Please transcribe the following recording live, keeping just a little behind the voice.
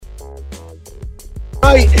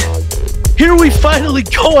right. Here we finally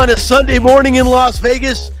go on a Sunday morning in Las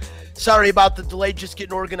Vegas. Sorry about the delay, just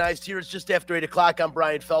getting organized here. It's just after 8 o'clock. I'm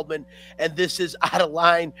Brian Feldman, and this is Out of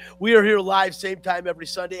Line. We are here live, same time every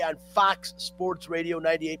Sunday on Fox Sports Radio,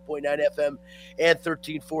 98.9 FM and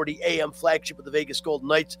 1340 AM, flagship of the Vegas Golden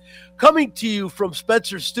Knights. Coming to you from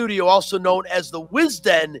Spencer's studio, also known as the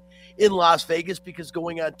Wisden in Las Vegas, because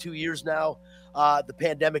going on 2 years now, the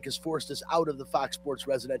pandemic has forced us out of the Fox Sports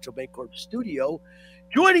Residential Bancorp studio.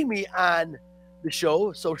 Joining me on the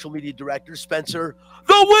show, social media director Spencer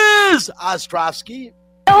 "The Wiz" Ostrovsky.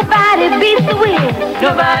 Nobody beats the Wiz.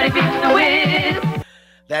 Nobody beats the Wiz.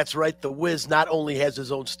 That's right. The Wiz not only has his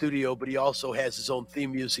own studio, but he also has his own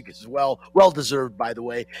theme music as well. Well-deserved, by the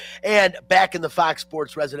way. And back in the Fox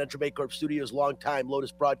Sports Residential Bancorp studios, longtime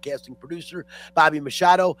Lotus Broadcasting producer Bobby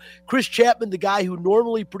Machado. Chris Chapman, the guy who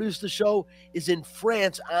normally produced the show, is in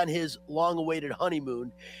France on his long-awaited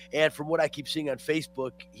honeymoon. And from what I keep seeing on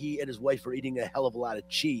Facebook, he and his wife are eating a hell of a lot of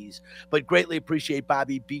cheese. But greatly appreciate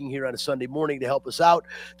Bobby being here on a Sunday morning to help us out.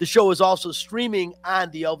 The show is also streaming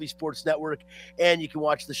on the LV Sports Network, and you can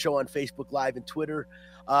watch the show on Facebook Live and Twitter.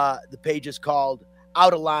 The page is called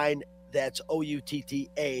Out of Line. That's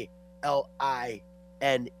OUTTALINE,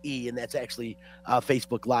 and that's actually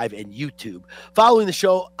Facebook Live and YouTube. Following the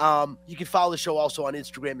show, you can follow the show also on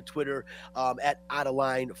Instagram and Twitter at Out of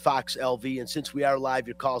Line Fox LV. And since we are live,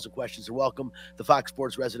 your calls and questions are welcome. The Fox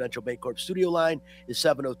Sports Residential Bancorp studio line is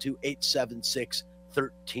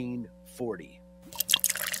 702-876-1340.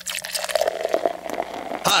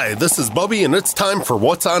 Hi, this is Bubby, and it's time for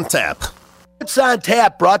What's on Tap. What's on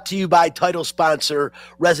Tap, brought to you by title sponsor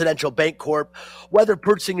Residential Bancorp. Whether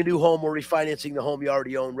purchasing a new home or refinancing the home you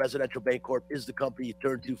already own, Residential Bancorp is the company you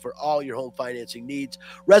turn to for all your home financing needs.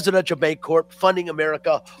 Residential Bancorp, funding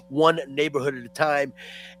America one neighborhood at a time.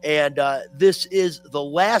 And this is the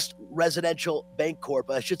last Residential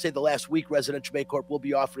Bancorp, I should say the last week Residential Bancorp will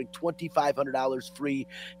be offering $2,500 free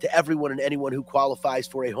to everyone and anyone who qualifies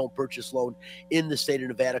for a home purchase loan in the state of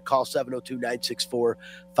Nevada. Call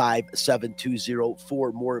 702-964-5720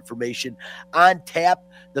 for more information. On Tap,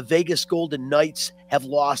 the Vegas Golden Knights have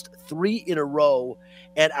lost 3 in a row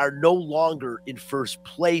and are no longer in first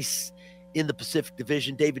place in the Pacific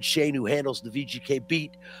Division. David Shane, who handles the VGK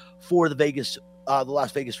beat for the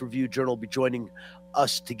Las Vegas Review-Journal, will be joining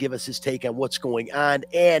us to give us his take on what's going on,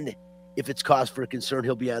 and if it's cause for concern,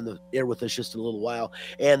 he'll be on the air with us just in a little while.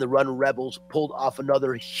 And the Run Rebels pulled off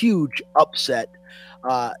another huge upset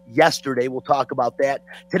yesterday. We'll talk about that.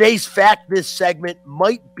 Today's fact, this segment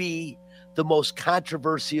might be the most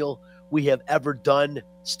controversial we have ever done.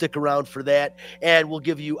 Stick around for that, and we'll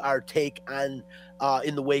give you our take on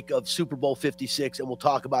in the wake of Super Bowl 56, and we'll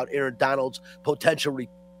talk about Aaron Donald's potential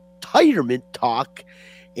retirement talk.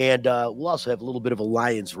 And we'll also have a little bit of a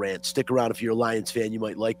Lions rant. Stick around if you're a Lions fan. You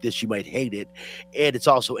might like this. You might hate it. And it's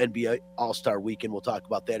also NBA All-Star Weekend. We'll talk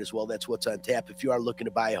about that as well. That's what's on tap. If you are looking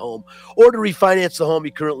to buy a home or to refinance the home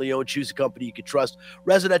you currently own, choose a company you can trust.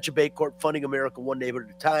 Residential Bancorp, funding America one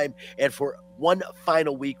neighborhood at a time. And for one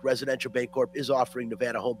final week, Residential Bancorp is offering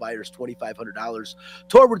Nevada home buyers $2,500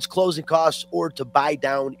 towards closing costs or to buy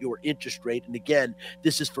down your interest rate. And again,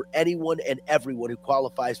 this is for anyone and everyone who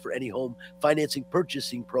qualifies for any home financing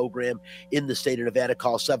purchasing program in the state of Nevada.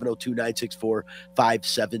 Call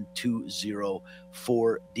 702-964-5720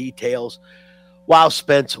 for details. Wow,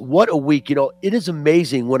 Spence, what a week. You know, it is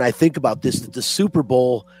amazing when I think about this, that the Super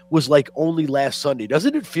Bowl was like only last Sunday.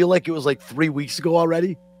 Doesn't it feel like it was like 3 weeks ago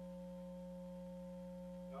already?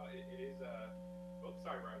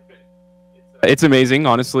 It's amazing,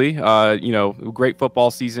 honestly. Great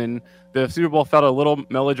football season. The Super Bowl felt a little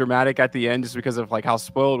melodramatic at the end just because of like how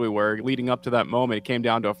spoiled we were leading up to that moment. It came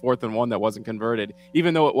down to a 4th and 1 that wasn't converted,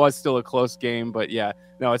 even though it was still a close game. But yeah,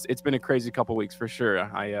 no, it's been a crazy couple weeks for sure.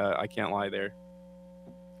 I can't lie there.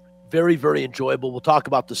 Very, very enjoyable. We'll talk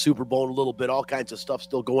about the Super Bowl in a little bit. All kinds of stuff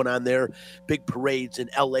still going on there. Big parades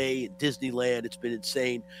in LA and Disneyland. It's been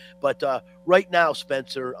insane. But right now,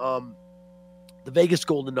 Spencer, the Vegas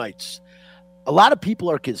Golden Knights. A lot of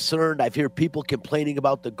people are concerned. I've heard people complaining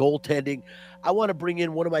about the goaltending. I want to bring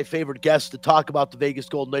in one of my favorite guests to talk about the Vegas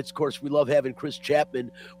Golden Knights. Of course, we love having Chris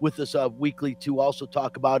Chapman with us weekly to also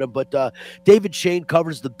talk about him. But David Shane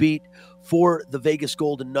covers the beat for the Vegas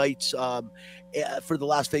Golden Knights for the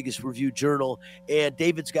Las Vegas Review-Journal. And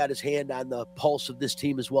David's got his hand on the pulse of this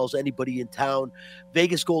team as well as anybody in town.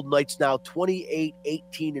 Vegas Golden Knights now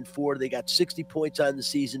 28-18-4. They got 60 points on the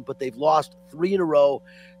season, but they've lost 3 in a row.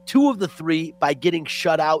 2 of the 3 by getting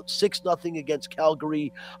shut out, 6-0 against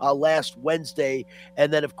Calgary last Wednesday.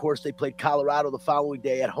 And then, of course, they played Colorado the following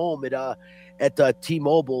day at home at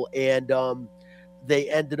T-Mobile. And they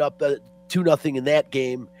ended up 2-0 in that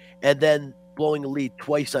game, and then blowing a lead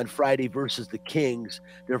twice on Friday versus the Kings.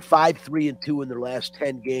 They're 5-3-2 in their last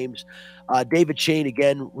 10 games. David Shane,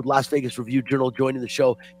 again, with Las Vegas Review-Journal, joining the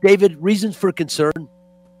show. David, reasons for concern?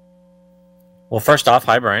 Well, first off,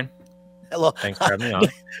 hi, Brian. Hello. Thanks for having me on.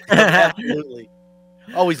 Absolutely.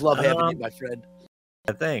 Always love having you, my friend.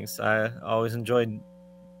 Thanks. I always enjoyed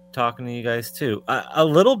talking to you guys, too. A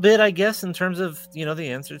little bit, I guess, in terms of, the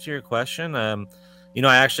answer to your question. I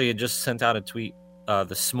actually had just sent out a tweet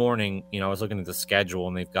this morning. I was looking at the schedule,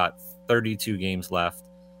 and they've got 32 games left.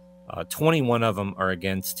 21 of them are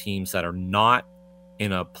against teams that are not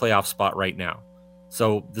in a playoff spot right now.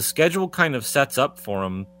 So the schedule kind of sets up for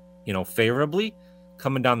them, favorably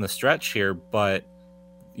coming down the stretch here. But,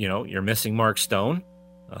 you're missing Mark Stone.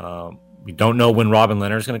 We don't know when Robin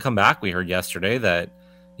Leonard is going to come back. We heard yesterday that,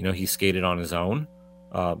 he skated on his own.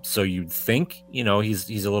 So you'd think,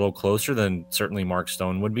 he's a little closer than certainly Mark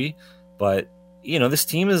Stone would be. But, this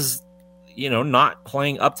team is, not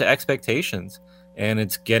playing up to expectations, and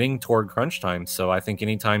it's getting toward crunch time. So I think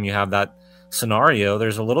anytime you have that scenario,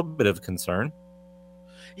 there's a little bit of concern.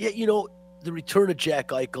 Yeah, the return of Jack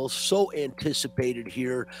Eichel, so anticipated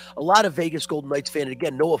here. A lot of Vegas Golden Knights fans,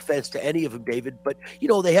 again, no offense to any of them, David, but,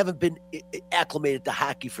 they haven't been acclimated to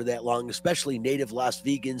hockey for that long, especially native Las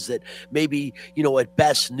Vegans that maybe, at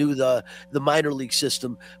best knew the minor league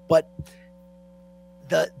system. But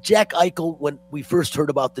the Jack Eichel, when we first heard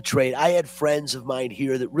about the trade, I had friends of mine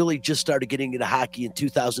here that really just started getting into hockey in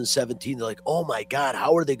 2017. They're like, oh my God,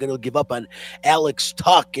 how are they going to give up on Alex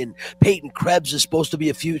Tuck, and Peyton Krebs is supposed to be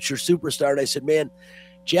a future superstar? And I said, man,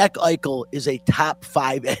 Jack Eichel is a top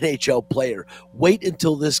 5 NHL player. Wait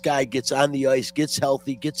until this guy gets on the ice, gets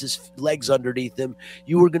healthy, gets his legs underneath him.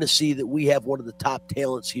 You are going to see that we have one of the top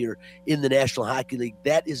talents here in the National Hockey League.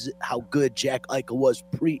 That is how good Jack Eichel was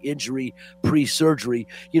pre-injury, pre-surgery.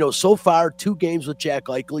 So far, 2 games with Jack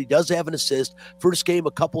Eichel. He does have an assist. First game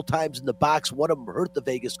a couple times in the box. One of them hurt the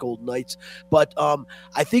Vegas Golden Knights. But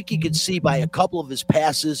I think you can see by a couple of his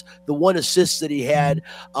passes, the one assist that he had,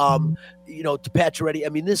 to Pacioretty. I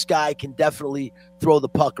mean, this guy can definitely throw the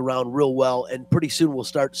puck around real well, and pretty soon we'll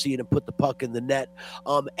start seeing him put the puck in the net.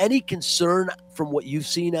 Any concern from what you've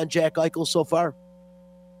seen on Jack Eichel so far?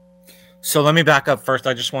 So let me back up first.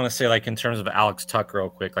 I just want to say, in terms of Alex Tuck real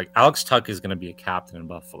quick, Alex Tuck is going to be a captain in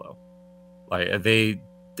Buffalo. They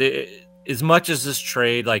as much as this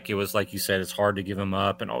trade, it was, like you said, it's hard to give him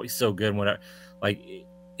up, and he's so good and whatever.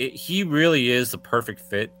 He really is the perfect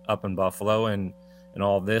fit up in Buffalo and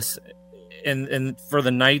all of this. And for the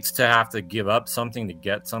Knights to have to give up something to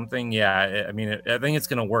get something, yeah, I mean, I think it's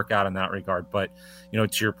going to work out in that regard. But, to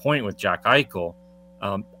your point with Jack Eichel,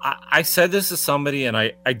 I said this to somebody, and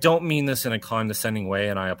I don't mean this in a condescending way,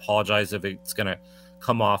 and I apologize if it's going to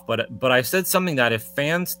come off. But I said something that if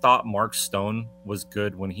fans thought Mark Stone was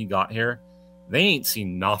good when he got here, they ain't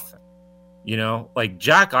seen nothing.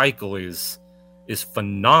 Jack Eichel is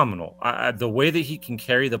phenomenal. The way that he can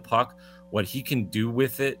carry the puck, what he can do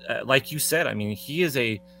with it, like you said, I mean, he is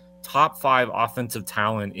a top 5 offensive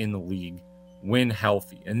talent in the league when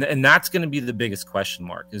healthy. And that's going to be the biggest question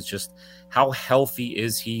mark, is just how healthy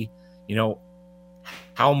is he?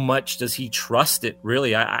 How much does he trust it?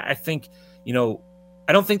 Really, I think,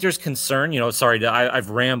 I don't think there's concern. Sorry,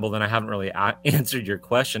 I've rambled and I haven't really answered your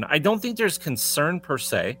question. I don't think there's concern per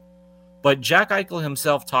se, but Jack Eichel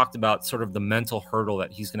himself talked about sort of the mental hurdle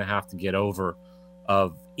that he's going to have to get over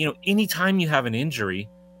of, anytime you have an injury,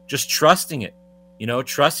 just trusting it,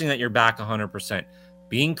 trusting that you're back 100%,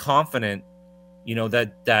 being confident,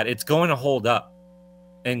 that it's going to hold up.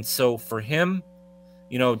 And so for him,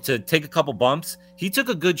 to take a couple bumps, he took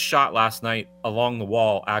a good shot last night along the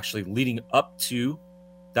wall, actually leading up to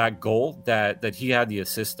that goal that he had the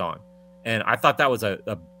assist on. And I thought that was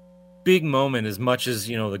a big moment, as much as,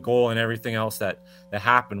 the goal and everything else that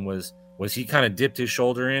happened was he kind of dipped his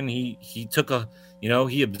shoulder in. He took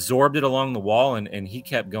he absorbed it along the wall and he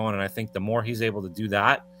kept going. And I think the more he's able to do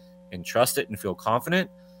that and trust it and feel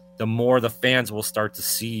confident, the more the fans will start to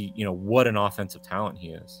see, what an offensive talent he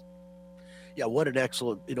is. Yeah, what an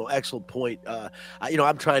excellent point.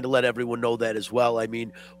 I'm trying to let everyone know that as well. I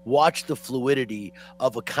mean, watch the fluidity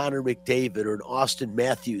of a Connor McDavid or an Austin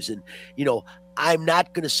Matthews. And, I'm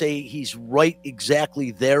not going to say he's right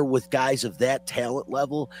exactly there with guys of that talent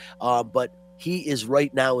level, but he is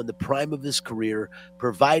right now in the prime of his career,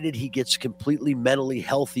 provided he gets completely mentally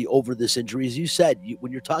healthy over this injury. As you said,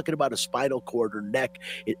 when you're talking about a spinal cord or neck,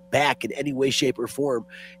 back in any way, shape, or form,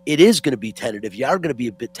 it is going to be tentative. You are going to be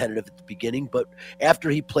a bit tentative at the beginning, but after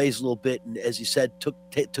he plays a little bit, and as you said,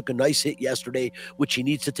 took a nice hit yesterday, which he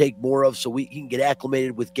needs to take more of so he can get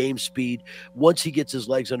acclimated with game speed. Once he gets his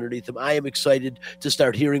legs underneath him, I am excited to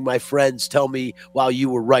start hearing my friends tell me, wow, you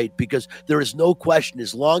were right, because there is no question,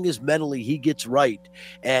 as long as mentally he gets right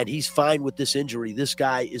and he's fine with this injury, this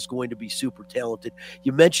guy is going to be super talented.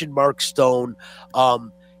 You mentioned Mark Stone.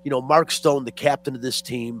 Mark Stone, the captain of this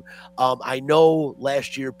team. I know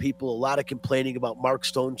last year a lot of complaining about Mark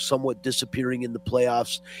Stone somewhat disappearing in the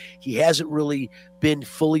playoffs. He hasn't really been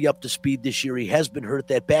fully up to speed this year. He has been hurt.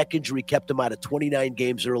 That back injury kept him out of 29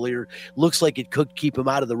 games earlier. Looks like it could keep him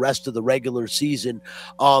out of the rest of the regular season.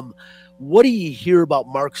 What do you hear about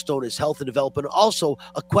Mark Stone, his health and development? Also,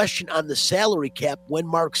 a question on the salary cap when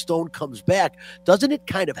Mark Stone comes back. Doesn't it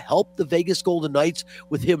kind of help the Vegas Golden Knights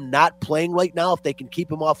with him not playing right now if they can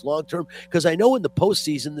keep him off long term? Because I know in the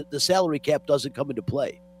postseason that the salary cap doesn't come into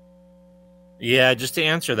play. Yeah, just to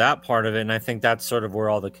answer that part of it, and I think that's sort of where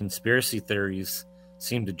all the conspiracy theories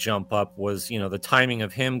seem to jump up, was, the timing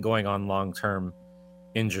of him going on long-term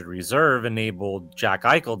injured reserve enabled Jack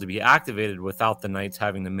Eichel to be activated without the Knights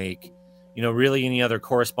having to make really any other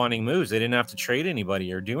corresponding moves. They didn't have to trade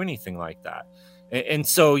anybody or do anything like that. And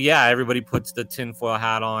so, yeah, everybody puts the tinfoil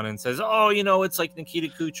hat on and says, oh, it's like Nikita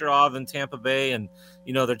Kucherov in Tampa Bay, and,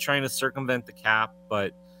 they're trying to circumvent the cap.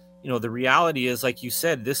 But, the reality is, like you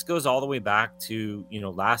said, this goes all the way back to,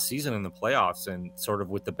 last season in the playoffs, and sort of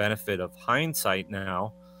with the benefit of hindsight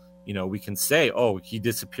now, we can say, oh, he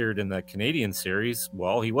disappeared in the Canadian series.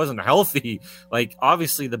 Well, he wasn't healthy. Like,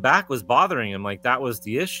 obviously the back was bothering him. Like, that was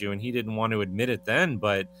the issue, and he didn't want to admit it then.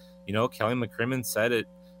 But, Kelly McCrimmon said it,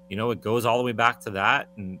 it goes all the way back to that.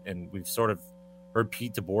 And we've sort of heard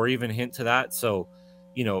Pete DeBoer even hint to that. So,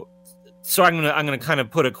 so I'm gonna kind of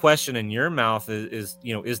put a question in your mouth is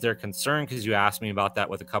there concern? Because you asked me about that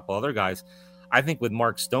with a couple other guys. I think with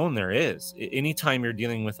Mark Stone, there is. Anytime you're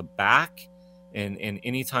dealing with a back, and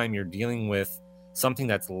anytime you're dealing with something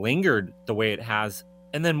that's lingered the way it has,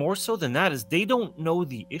 and then more so than that is they don't know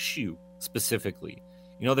the issue specifically.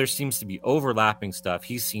 There seems to be overlapping stuff.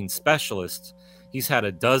 He's seen specialists. He's had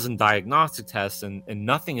a dozen diagnostic tests, and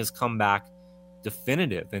nothing has come back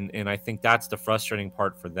definitive. And I think that's the frustrating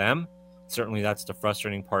part for them. Certainly that's the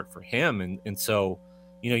frustrating part for him. And so,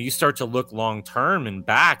 you start to look long-term in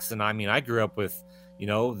backs. And I mean, I grew up with,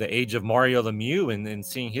 the age of Mario Lemieux and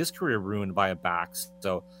seeing his career ruined by a back.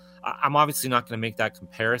 So I'm obviously not going to make that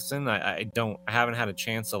comparison. I haven't had a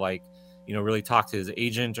chance to really talk to his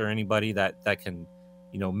agent or anybody that can,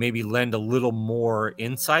 maybe lend a little more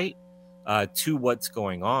insight to what's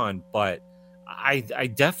going on. But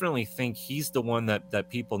I definitely think he's the one that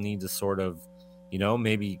people need to sort of,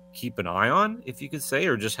 maybe keep an eye on, if you could say,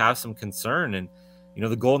 or just have some concern. And,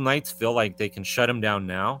 the Golden Knights feel like they can shut him down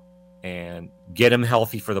now and get him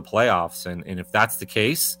healthy for the playoffs. And if that's the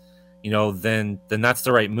case, then that's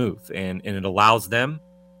the right move. And it allows them,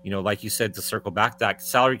 like you said, to circle back that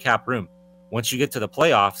salary cap room. Once you get to the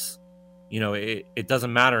playoffs, it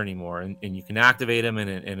doesn't matter anymore. And you can activate them,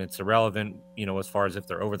 and it's irrelevant, as far as if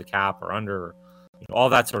they're over the cap or under, or, all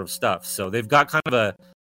that sort of stuff. So they've got kind of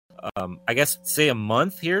I guess, say a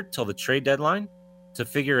month here till the trade deadline to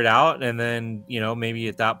figure it out. And then, maybe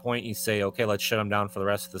at that point you say, okay, let's shut them down for the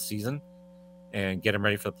rest of the season and get them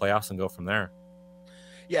ready for the playoffs and go from there.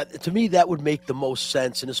 Yeah, to me, that would make the most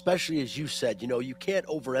sense. And especially, as you said, you can't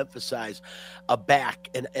overemphasize a back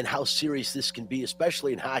and how serious this can be,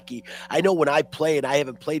 especially in hockey. I know when I play, and I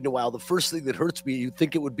haven't played in a while, the first thing that hurts me, you'd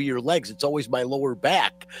think it would be your legs. It's always my lower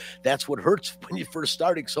back. That's what hurts when you're first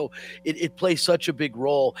starting. So it plays such a big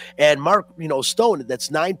role. And Mark, Stone, that's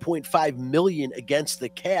 $9.5 million against the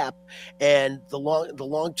cap, and the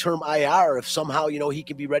long-term IR, if somehow, he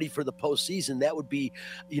can be ready for the postseason, that would be,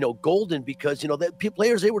 golden, because, that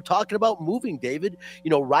players they were talking about moving, David.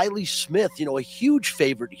 Riley Smith, a huge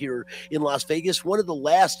favorite here in Las Vegas, one of the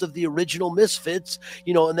last of the original misfits,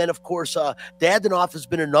 and then, of course, Dadonov has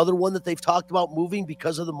been another one that they've talked about moving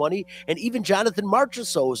because of the money. And even Jonathan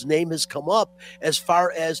Marchessault's name has come up as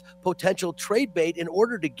far as potential trade bait in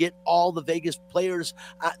order to get all the Vegas players,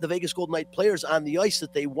 the Vegas Golden Knight players on the ice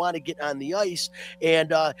that they want to get on the ice.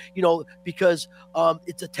 And, because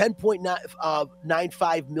it's a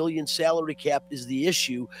 $10.95 million salary cap is the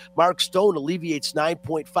issue. Mark Stone alleviates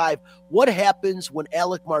 9.5. What happens when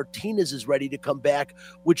Alec Martinez is ready to come back,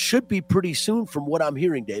 which should be pretty soon from what I'm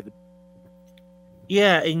hearing, David?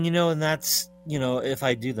 Yeah, and and that's if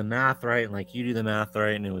I do the math right, and like you do the math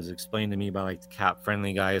right, and it was explained to me by like the cap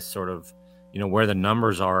friendly guys, sort of, where the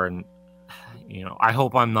numbers are, and I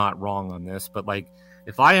hope I'm not wrong on this, but like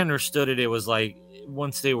if I understood it, it was like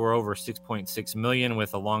once they were over 6.6 million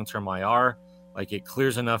with a long term IR, like it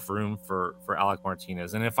clears enough room for Alec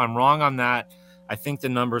Martinez. And if I'm wrong on that, I think the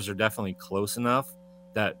numbers are definitely close enough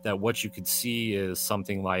that what you could see is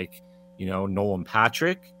something like Nolan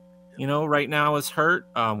Patrick. Right now is hurt.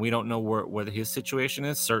 We don't know what his situation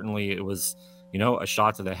is. Certainly it was, a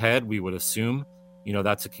shot to the head. We would assume,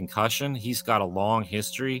 that's a concussion. He's got a long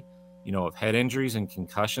history, of head injuries and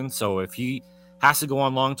concussions. So if he has to go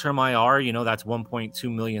on long-term IR, that's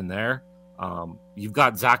 1.2 million there. You've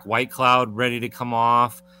got Zach Whitecloud ready to come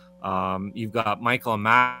off. You've got Michael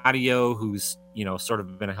Amadio, who's, sort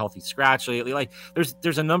of been a healthy scratch lately. Like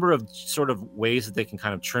there's a number of sort of ways that they can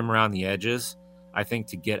kind of trim around the edges, I think,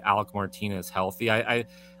 to get Alec Martinez healthy. I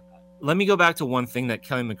let me go back to one thing that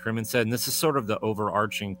Kelly McCrimmon said, and this is sort of the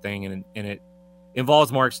overarching thing, and it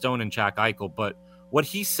involves Mark Stone and Jack Eichel. But what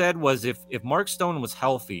he said was if Mark Stone was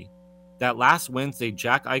healthy, that last Wednesday,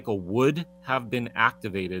 Jack Eichel would have been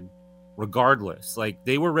activated regardless. Like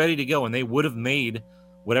they were ready to go, and they would have made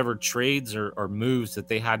whatever trades or moves that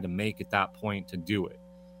they had to make at that point to do it.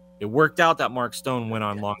 It worked out that Mark Stone went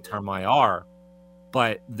on long-term IR,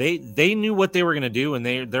 but they knew what they were going to do, and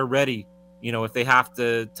they're ready, if they have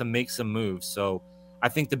to make some moves. So I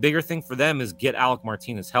think the bigger thing for them is get Alec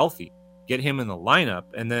Martinez healthy, get him in the lineup,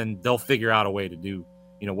 and then they'll figure out a way to do,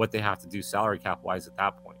 what they have to do salary cap wise at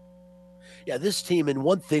that point. Yeah, this team, and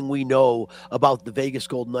one thing we know about the Vegas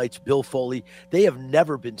Golden Knights, Bill Foley, they have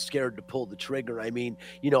never been scared to pull the trigger. I mean,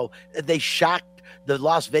 they shocked the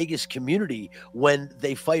Las Vegas community when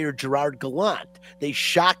they fired Gerard Gallant. They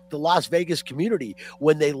shocked the Las Vegas community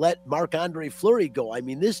when they let Marc-Andre Fleury go. I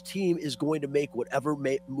mean, this team is going to make whatever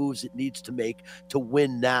moves it needs to make to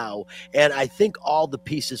win now. And I think all the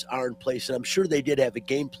pieces are in place. And I'm sure they did have a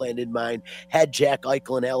game plan in mind. Had Jack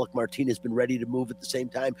Eichel and Alec Martinez been ready to move at the same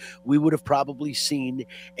time, we would have probably seen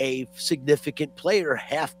a significant player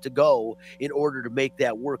have to go in order to make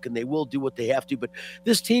that work. And they will do what they have to. But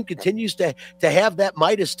this team continues to have that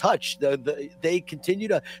Midas touch. They continue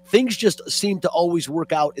to, things just seem to always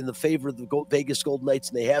work out in the favor of the Vegas Golden Knights,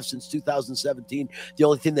 and they have since 2017. The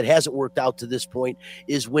only thing that hasn't worked out to this point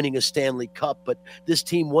is winning a Stanley Cup. But this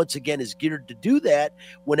team, once again, is geared to do that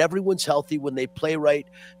when everyone's healthy, when they play right.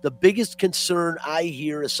 The biggest concern I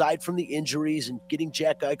hear, aside from the injuries and getting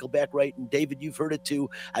Jack Eichel back right, and David, you've heard it too,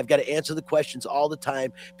 I've got to answer the questions all the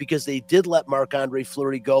time because they did let Marc-Andre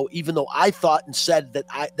Fleury go, even though I thought and said that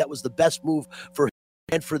that was the best move for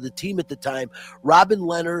and for the team at the time. Robin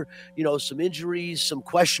Lehner, some injuries, some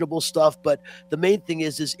questionable stuff, but the main thing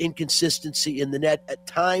is inconsistency in the net. At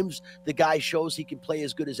times, the guy shows he can play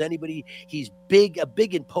as good as anybody. He's big, a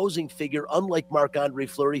big imposing figure, unlike Marc-Andre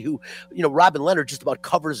Fleury, who, Robin Lehner just about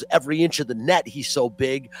covers every inch of the net. He's so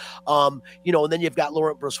big. And then you've got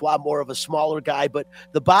Laurent Brossoit, more of a smaller guy. But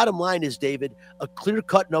the bottom line is, David, a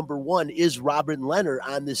clear-cut number one is Robin Lehner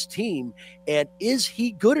on this team. And is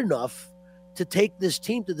he good enough to take this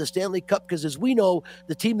team to the Stanley Cup? Because as we know,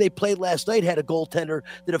 the team they played last night had a goaltender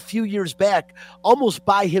that a few years back, almost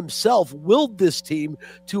by himself, willed this team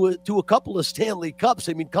to a couple of Stanley Cups.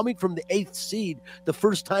 I mean, coming from the 8th seed, the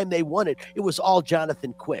first time they won it, it was all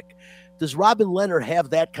Jonathan Quick. Does Robin Lehner have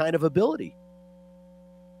that kind of ability?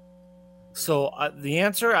 So the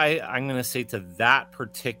answer I'm going to say to that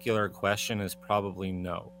particular question is probably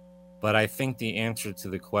no. But I think the answer to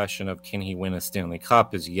the question of can he win a Stanley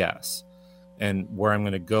Cup is yes. And where I'm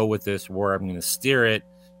going to go with this, where I'm going to steer it,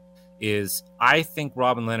 is I think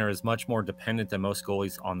Robin Lehner is much more dependent than most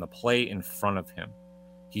goalies on the play in front of him.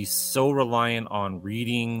 He's so reliant on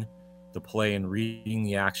reading the play and reading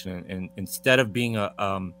the action. And instead of being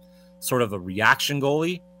a sort of a reaction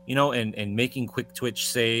goalie, and making quick twitch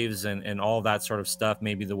saves and all that sort of stuff,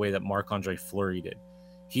 maybe the way that Marc-Andre Fleury did,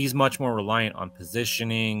 he's much more reliant on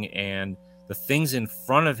positioning and the things in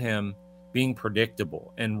front of him being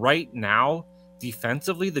predictable. And right now,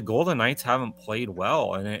 defensively, the Golden Knights haven't played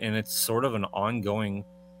well, and it's sort of an ongoing,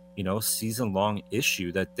 season-long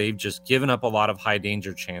issue that they've just given up a lot of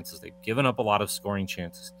high-danger chances. They've given up a lot of scoring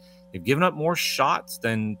chances. They've given up more shots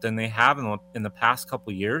than they have in the past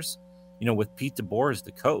couple of years, with Pete DeBoer as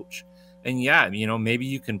the coach. And yeah, maybe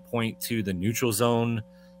you can point to the neutral zone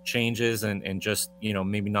changes and just,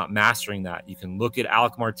 maybe not mastering that. You can look at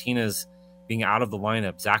Alec Martinez being out of the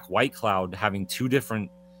lineup, Zach Whitecloud having two different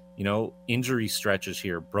injury stretches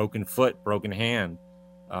here, broken foot, broken hand.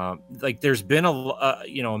 There's been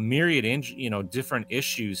a myriad different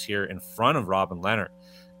issues here in front of Robin Lehner.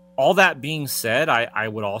 all that being said, I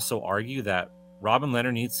would also argue that Robin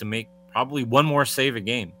Leonard needs to make probably one more save a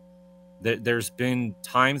game. There's been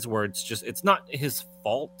times where it's not his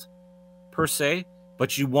fault per se,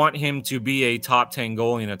 but you want him to be a top 10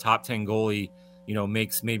 goalie, and a top 10 goalie,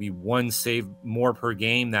 makes maybe one save more per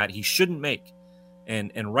game that he shouldn't make.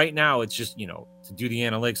 And right now it's just, to do the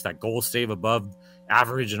analytics, that goal save above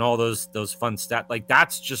average and all those fun stats, like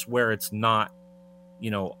that's just where it's not,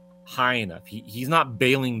 high enough. He's not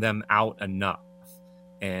bailing them out enough.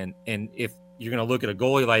 And if you're going to look at a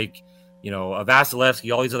goalie like, a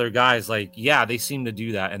Vasilevsky, all these other guys, like, yeah, they seem to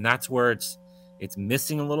do that. And that's where it's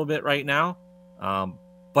missing a little bit right now.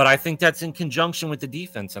 But I think that's in conjunction with the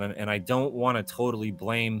defense. And I don't want to totally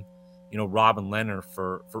blame, Robin Leonard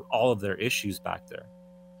for all of their issues back there.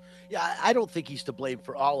 Yeah, I don't think he's to blame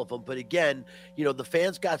for all of them. But again, the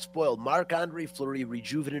fans got spoiled. Marc-Andre Fleury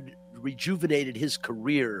rejuvenated his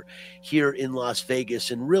career here in Las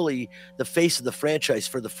Vegas, and really the face of the franchise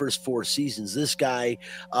for the first 4 seasons. This guy,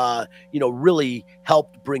 really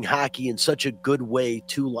helped bring hockey in such a good way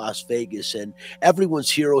to Las Vegas, and everyone's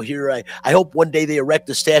hero here. I hope one day they erect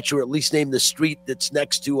a statue, or at least name the street that's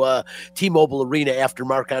next to T-Mobile Arena after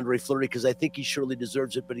Marc-Andre Fleury, because I think he surely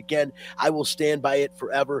deserves it. But again, I will stand by it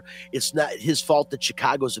forever. It's not his fault that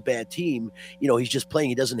Chicago's a bad team. He's just playing.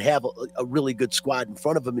 He doesn't have a really good squad in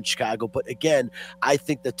front of him in Chicago. But again, I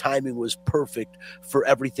think the timing was perfect for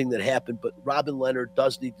everything that happened. But Robin Leonard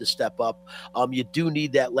does need to step up. You do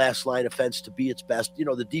need that last line offense to be its best.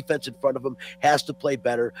 The defense in front of him has to play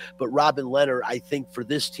better. But Robin Leonard, I think for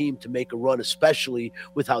this team to make a run, especially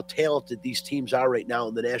with how talented these teams are right now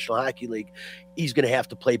in the National Hockey League, he's going to have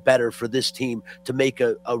to play better for this team to make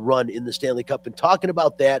a run in the Stanley Cup. And talking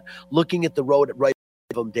about that, looking at the road at right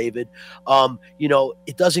of them, David,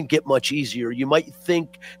 it doesn't get much easier. You might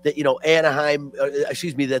think that, Anaheim,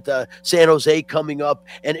 that San Jose coming up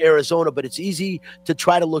and Arizona, but it's easy to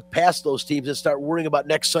try to look past those teams and start worrying about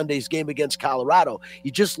next Sunday's game against Colorado.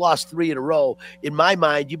 You just lost 3 in a row. In my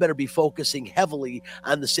mind, you better be focusing heavily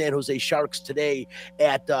on the San Jose Sharks today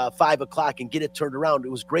at 5:00 and get it turned around.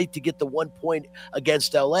 It was great to get the 1 point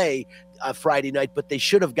against LA Friday night, but they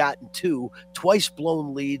should have gotten 2 twice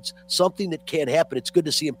blown leads, something that can't happen. It's good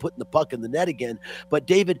to see him putting the puck in the net again. But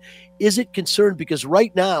David, is it concerned? Because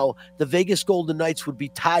right now the Vegas Golden Knights would be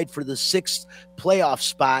tied for the 6th playoff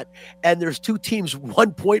spot, and there's 2 teams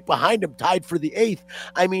 1 point behind them tied for the 8th.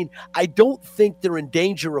 I mean, I don't think they're in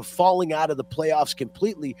danger of falling out of the playoffs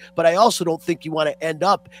completely, but I also don't think you want to end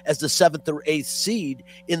up as the 7th or 8th seed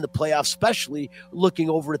in the playoffs, especially looking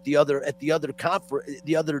over at the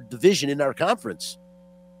other division in our conference.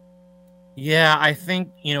 Yeah, I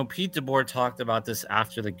think, Pete DeBoer talked about this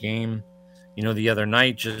after the game, the other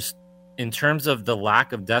night, just in terms of the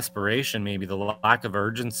lack of desperation, maybe the lack of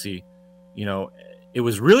urgency. It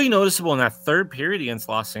was really noticeable in that third period against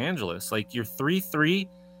Los Angeles. Like, you're 3-3,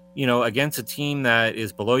 against a team that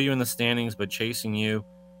is below you in the standings, but chasing you,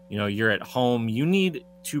 you're at home. You need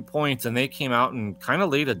 2 points, and they came out and kind of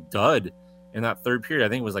laid a dud in that third period. I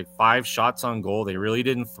think it was like 5 shots on goal. They really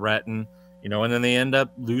didn't threaten, and then they end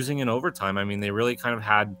up losing in overtime. I mean, they really kind of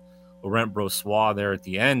had Laurent Brossoit there at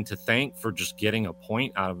the end to thank for just getting a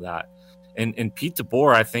point out of that. And Pete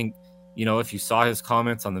DeBoer, I think, if you saw his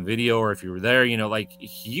comments on the video, or if you were there,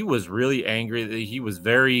 he was really angry. He was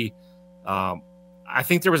very, I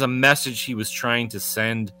think there was a message he was trying to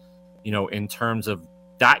send, in terms of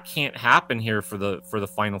that can't happen here for the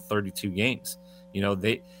final 32 games.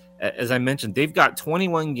 As I mentioned, they've got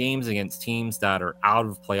 21 games against teams that are out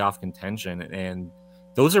of playoff contention, and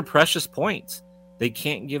those are precious points. They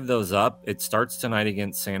can't give those up. It starts tonight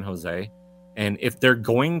against San Jose. And if they're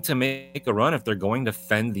going to make a run, if they're going to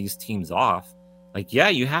fend these teams off,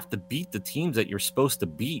 you have to beat the teams that you're supposed to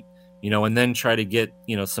beat, and then try to get,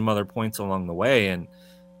 some other points along the way. And,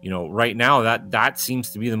 right now that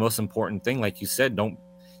seems to be the most important thing. Like you said,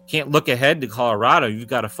 can't look ahead to Colorado. You've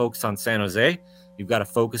got to focus on San Jose. You've got to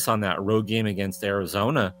focus on that road game against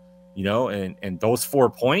Arizona, and those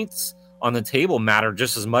 4 points on the table matter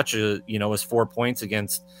just as much as, as 4 points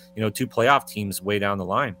against, 2 playoff teams way down the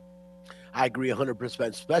line. I agree 100%,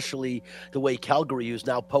 especially the way Calgary, who's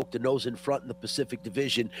now poked the nose in front in the Pacific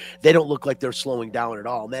Division, they don't look like they're slowing down at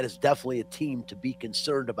all. And that is definitely a team to be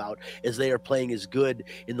concerned about, as they are playing as good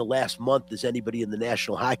in the last month as anybody in the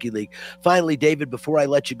National Hockey League. Finally, David, before I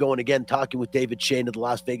let you go, and again, talking with David Shane of the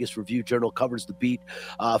Las Vegas Review-Journal, covers the beat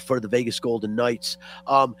for the Vegas Golden Knights.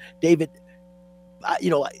 David,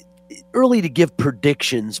 early to give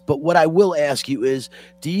predictions, but what I will ask you is,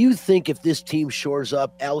 do you think if this team shores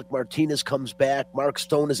up, Alec Martinez comes back, Mark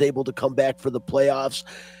Stone is able to come back for the playoffs,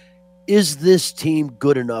 is this team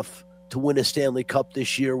good enough to win a Stanley Cup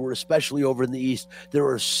this year, where especially over in the East, there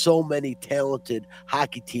are so many talented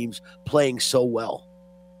hockey teams playing so well?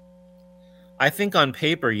 I think on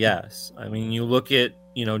paper, yes. I mean, you look at,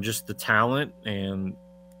 just the talent and,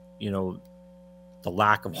 the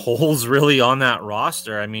lack of holes really on that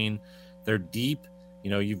roster. I mean, they're deep.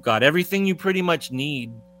 You've got everything you pretty much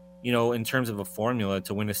need, in terms of a formula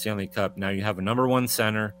to win a Stanley Cup. Now you have a number one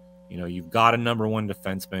center. You've got a number one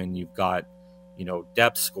defenseman. You've got,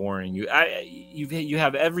 depth scoring. You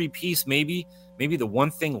have every piece. Maybe the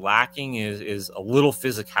one thing lacking is a little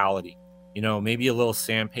physicality. Maybe a little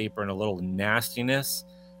sandpaper and a little nastiness.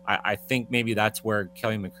 I think maybe that's where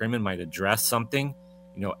Kelly McCrimmon might address something,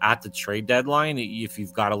 at the trade deadline, if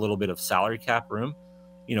you've got a little bit of salary cap room.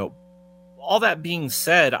 All that being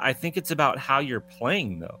said, I think it's about how you're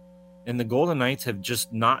playing, though. And the Golden Knights have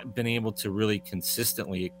just not been able to really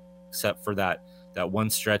consistently, except for that one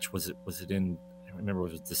stretch. Was it in, I don't remember,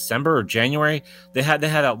 was it December or January? They had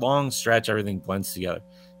that long stretch, everything blends together.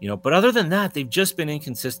 But other than that, they've just been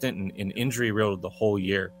inconsistent and injury riddled the whole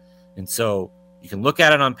year. And so you can look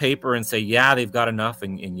at it on paper and say, yeah, they've got enough,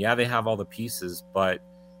 and yeah, they have all the pieces, but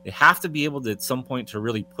they have to be able to at some point to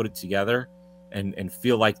really put it together and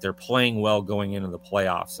feel like they're playing well going into the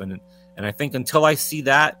playoffs. And I think until I see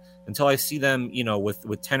them,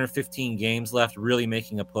 with 10 or 15 games left, really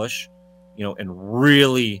making a push, and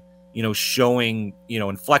really, showing,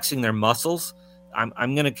 and flexing their muscles,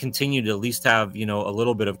 I'm going to continue to at least have, a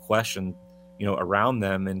little bit of question, around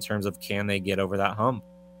them in terms of, can they get over that hump?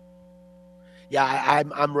 Yeah,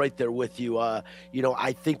 I'm right there with you.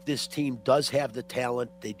 I think this team does have the talent.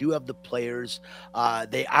 They do have the players.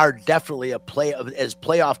 They are definitely as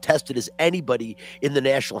playoff tested as anybody in the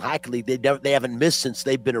National Hockey League. They haven't missed since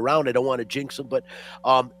they've been around. I don't want to jinx them, but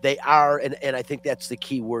they are, and I think that's the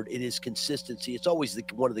key word. It is consistency. It's always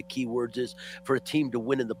one of the key words is for a team to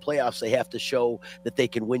win in the playoffs, they have to show that they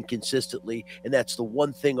can win consistently, and that's the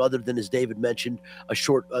one thing. Other than, as David mentioned,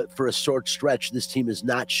 for a short stretch, this team has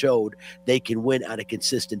not showed they can win on a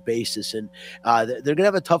consistent basis, and they're going to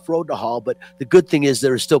have a tough road to haul. But the good thing is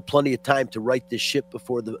there is still plenty of time to right this ship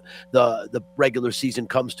before the regular season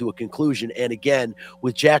comes to a conclusion. And again,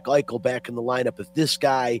 with Jack Eichel back in the lineup, if this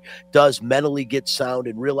guy does mentally get sound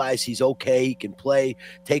and realize he's okay, he can play,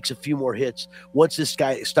 takes a few more hits. Once this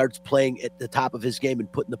guy starts playing at the top of his game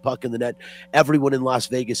and putting the puck in the net, everyone in Las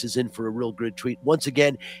Vegas is in for a real good treat. Once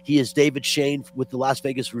again, he is David Schoen with the Las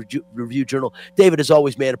Vegas Review-Journal. David, as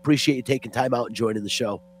always, man, appreciate you taking time out and joining the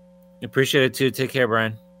show. Appreciate it too. Take care,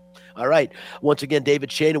 Brian. All right. Once again,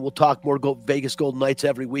 David Schoen, and we'll talk more Vegas Golden Knights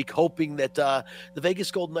every week, hoping that the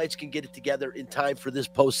Vegas Golden Knights can get it together in time for this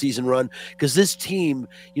postseason run. Because this team,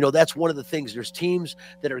 that's one of the things. There's teams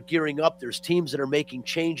that are gearing up. There's teams that are making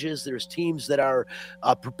changes. There's teams that are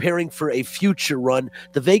preparing for a future run.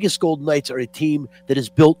 The Vegas Golden Knights are a team that is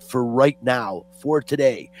built for right now, for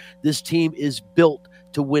today. This team is built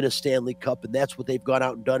to win a Stanley Cup, and that's what they've gone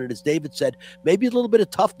out and done. And as David said, maybe a little bit of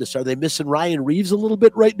toughness. Are they missing Ryan Reeves a little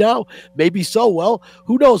bit right now? Maybe so. Well,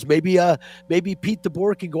 who knows? Maybe Pete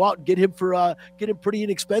DeBoer can go out and get him pretty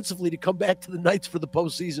inexpensively to come back to the Knights for the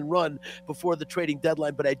postseason run before the trading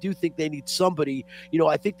deadline. But I do think they need somebody.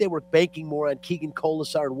 I think they were banking more on Keegan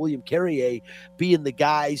Colasar and William Carrier being the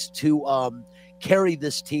guys to carry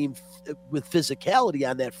this team with physicality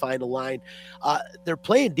on that final line. They're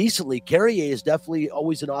playing decently. Carrier is definitely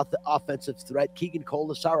always an offensive threat. Keegan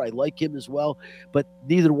Colasar, I like him as well, but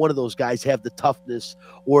neither one of those guys have the toughness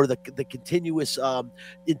or the continuous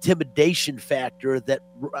intimidation factor that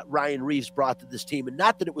Ryan Reeves brought to this team. And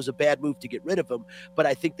not that it was a bad move to get rid of him, but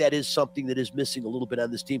I think that is something that is missing a little bit on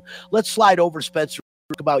this team. Let's slide over, Spencer,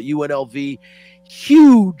 about UNLV.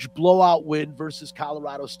 Huge blowout win versus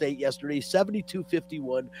Colorado State yesterday,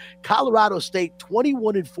 72-51. Colorado State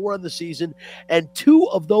 21-4 on the season, and 2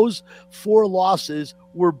 of those 4 losses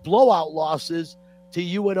were blowout losses to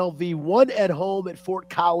UNLV. One at home at Fort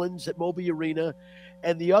Collins at Moby Arena,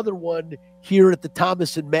 and the other one here at the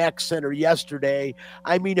Thomas and Mack Center yesterday.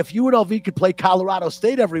 I mean, if UNLV could play Colorado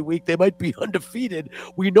State every week, they might be undefeated.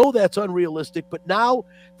 We know that's unrealistic, but now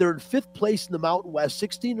they're in 5th place in the Mountain West,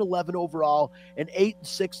 16-11 overall, and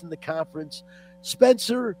 8-6 in the conference.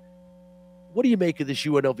 Spencer, what do you make of this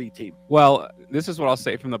UNLV team? Well, this is what I'll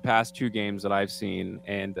say from the past 2 games that I've seen,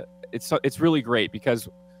 and it's really great because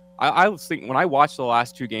I was thinking when I watched the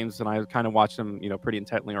last 2 games, and I kind of watched them, pretty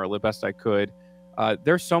intently or the best I could.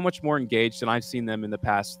 They're so much more engaged than I've seen them in the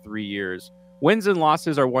past 3 years. Wins and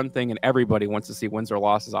losses are one thing, and everybody wants to see wins or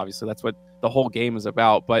losses. Obviously, that's what the whole game is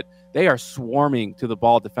about. But they are swarming to the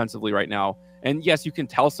ball defensively right now. And yes, you can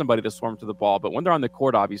tell somebody to swarm to the ball, but when they're on the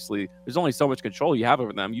court, obviously, there's only so much control you have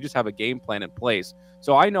over them. You just have a game plan in place.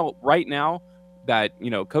 So I know right now that,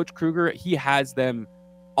 Coach Kruger, he has them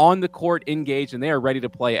on the court engaged, and they are ready to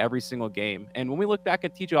play every single game. And when we look back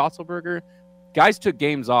at TJ Otzelberger, guys took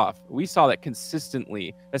games off. We saw that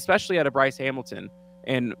consistently, especially out of Bryce Hamilton.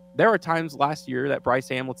 And there were times last year that Bryce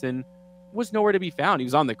Hamilton was nowhere to be found. He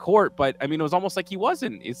was on the court, but it was almost like he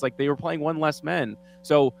wasn't. It's like they were playing one less men.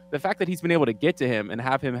 So the fact that he's been able to get to him and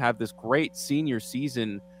have him have this great senior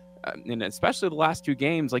season, and especially the last 2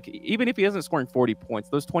 games, like even if he isn't scoring 40 points,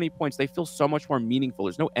 those 20 points, they feel so much more meaningful.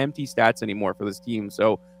 There's no empty stats anymore for this team.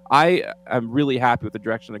 So I am really happy with the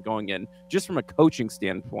direction they're going in, just from a coaching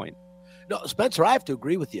standpoint. No, Spencer, I have to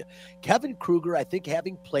agree with you. Kevin Kruger, I think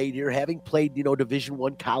having played here, having played, Division I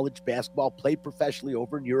college basketball, played professionally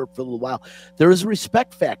over in Europe for a little while, there is a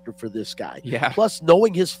respect factor for this guy. Yeah. Plus,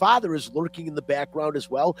 knowing his father is lurking in the background as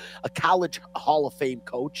well, a college Hall of Fame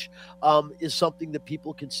coach, is something that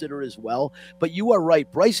people consider as well. But you are right.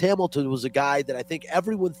 Bryce Hamilton was a guy that I think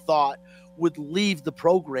everyone thought would leave the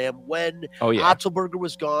program when Otzelberger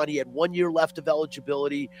was gone. He had 1 year left of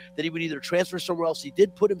eligibility, that he would either transfer somewhere else. He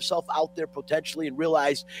did put himself out there potentially and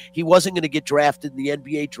realized he wasn't going to get drafted in the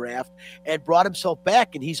NBA draft and brought himself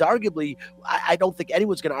back. And he's arguably, I don't think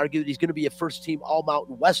anyone's going to argue that he's going to be a first-team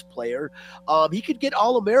All-Mountain West player. He could get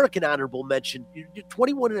All-American honorable mention.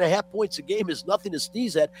 21.5 points a game is nothing to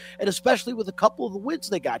sneeze at, and especially with a couple of the wins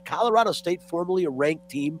they got. Colorado State, formerly a ranked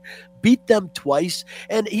team, beat them twice,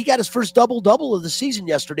 and he got his first double-double of the season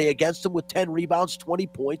yesterday against them with 10 rebounds, 20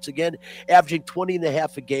 points, again, averaging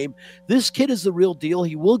 20.5 a game. This kid is the real deal.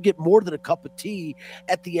 He will get more than a cup of tea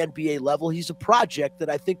at the NBA level. He's a project that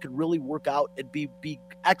I think could really work out and be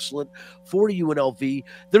excellent for UNLV.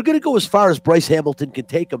 They're going to go as far as Bryce Hamilton can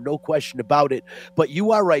take him, no question about it. But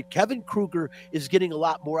you are right. Kevin Kruger is getting a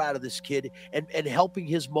lot more out of this kid and helping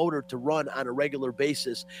his motor to run on a regular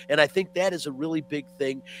basis. And I think that is a really big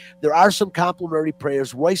thing. There are some complimentary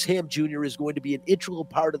players. Royce Ham Jr. is going to be an integral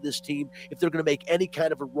part of this team if they're going to make any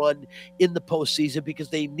kind of a run in the postseason, because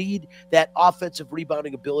they need that offensive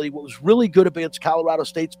rebounding ability. What was really good against Colorado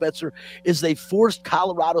State, Spencer, is they forced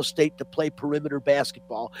Colorado State to play perimeter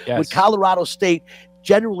basketball. Yes. When Colorado State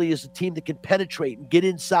generally is a team that can penetrate and get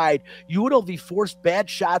inside, UNLV forced bad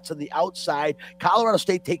shots on the outside. Colorado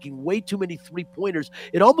State taking way too many three-pointers.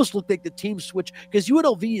 It almost looked like the team switched, because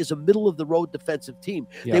UNLV is a middle-of-the-road defensive team.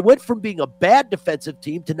 Yeah. They went from being a bad defensive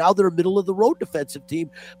team to now they're a middle-of-the-road defensive team.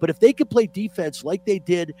 But if they could play defense like they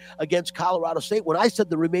did against Colorado State, when I said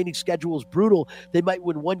the remaining schedule is brutal, they might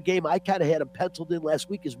win one game. I kind of had them penciled in last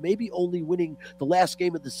week as maybe only winning the last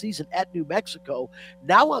game of the season at New Mexico.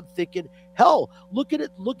 Now I'm thinking, hell, look at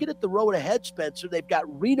it the road ahead, Spencer. They've got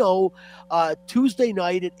Reno Tuesday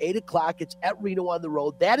night at 8 o'clock. It's at Reno on the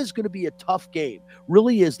road. That is going to be a tough game.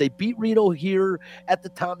 Really is. They beat Reno here at the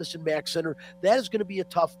Thomas and Mack Center. That is going to be a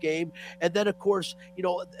tough game. And then, of course,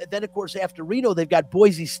 after Reno, they've got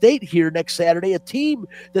Boise State here next Saturday, a team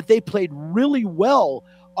that they played really well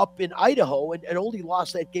up in Idaho and only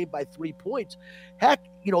lost that game by 3 points. Heck,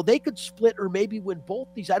 they could split or maybe win both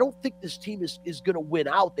these. I don't think this team is going to win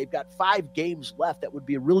out. They've got 5 games left. That would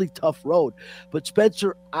be a really tough road. But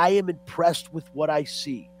Spencer, I am impressed with what I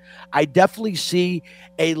see. I definitely see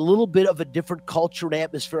a little bit of a different culture and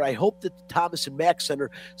atmosphere. I hope that the Thomas and Mack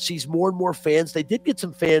Center sees more and more fans. They did get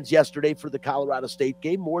some fans yesterday for the Colorado State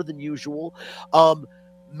game, more than usual.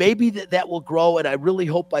 Maybe that will grow, and I really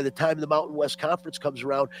hope by the time the Mountain West Conference comes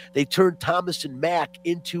around, they turn Thomas and Mack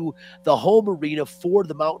into the home arena for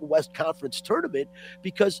the Mountain West Conference tournament,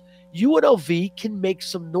 because UNLV can make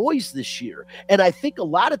some noise this year. And I think a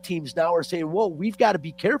lot of teams now are saying, whoa, we've got to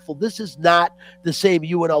be careful. This is not the same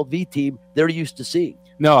UNLV team they're used to seeing.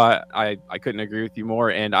 No, I couldn't agree with you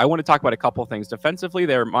more. And I want to talk about a couple of things. Defensively,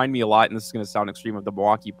 they remind me a lot, and this is going to sound extreme, of the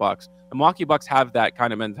Milwaukee Bucks. The Milwaukee Bucks have that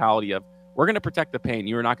kind of mentality of, we're going to protect the paint.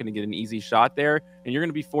 You're not going to get an easy shot there, and you're going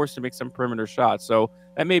to be forced to make some perimeter shots. So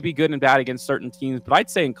that may be good and bad against certain teams, but I'd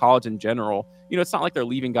say in college in general, it's not like they're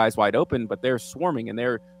leaving guys wide open, but they're swarming and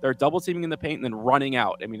they're double teaming in the paint and then running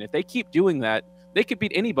out. I mean, if they keep doing that, they could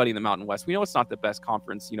beat anybody in the Mountain West. We know it's not the best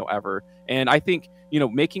conference, ever. And I think,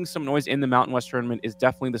 making some noise in the Mountain West tournament is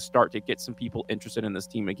definitely the start to get some people interested in this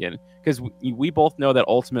team again. Because we both know that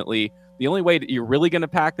ultimately the only way that you're really going to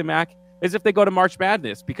pack the MAC is if they go to March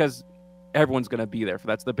Madness, because everyone's going to be there.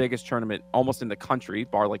 That's the biggest tournament almost in the country,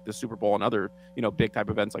 bar like the Super Bowl and other, big type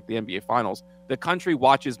events like the NBA Finals. The country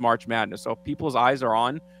watches March Madness. So if people's eyes are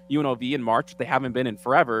on UNLV in March, they haven't been in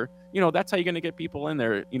forever, that's how you're going to get people in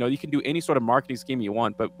there. You can do any sort of marketing scheme you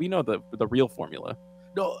want, but we know the real formula.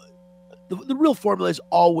 No, the real formula is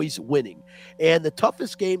always winning. And the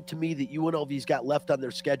toughest game to me that UNLV's got left on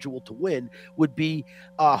their schedule to win would be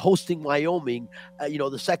hosting Wyoming,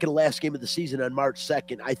 the second to last game of the season on March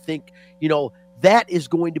 2nd. I think, that is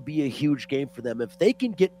going to be a huge game for them. If they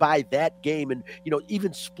can get by that game and,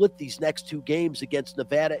 even split these next two games against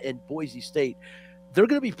Nevada and Boise State, they're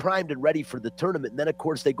going to be primed and ready for the tournament. And then, of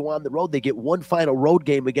course, they go on the road. They get one final road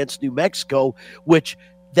game against New Mexico, which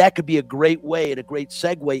that could be a great way and a great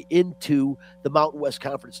segue into the Mountain West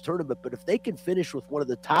Conference tournament. But if they can finish with one of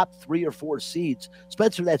the top 3 or 4 seeds,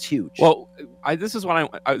 Spencer, that's huge. Well, this is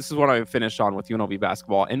what I finished on with UNLV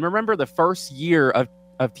basketball. And remember the first year of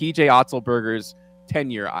TJ Otzelberger's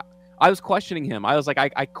tenure, I was questioning him. I was like,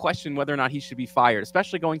 I questioned whether or not he should be fired,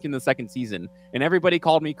 especially going into the second season. And everybody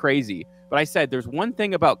called me crazy. But I said, there's one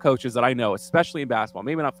thing about coaches that I know, especially in basketball,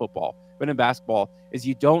 maybe not football, but in basketball, is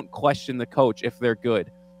you don't question the coach if they're good.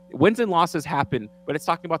 Wins and losses happen, but it's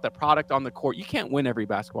talking about the product on the court. You can't win every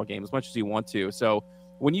basketball game as much as you want to. So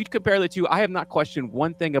when you compare the two, I have not questioned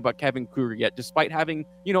one thing about Kevin Kruger yet, despite having,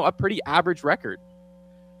 a pretty average record.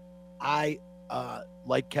 I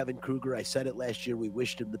like Kevin Kruger. I said it last year. We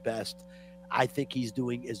wished him the best. I think he's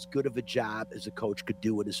doing as good of a job as a coach could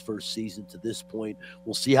do in his first season to this point.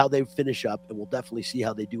 We'll see how they finish up, and we'll definitely see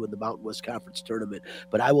how they do in the Mountain West Conference tournament.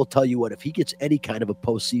 But I will tell you what, if he gets any kind of a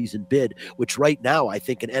postseason bid, which right now I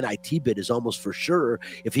think an NIT bid is almost for sure,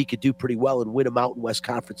 if he could do pretty well and win a Mountain West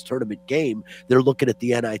Conference tournament game, they're looking at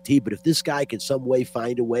the NIT. But if this guy can some way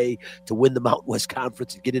find a way to win the Mountain West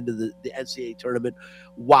Conference and get into the NCAA tournament,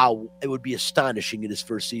 wow, it would be astonishing in his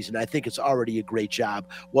first season. I think it's already a great job.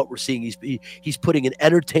 What we're seeing, he's putting an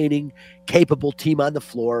entertaining, capable team on the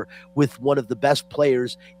floor with one of the best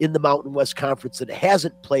players in the Mountain West Conference that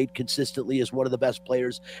hasn't played consistently as one of the best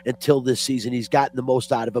players until this season. He's gotten the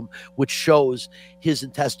most out of him, which shows his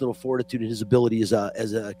intestinal fortitude and his ability as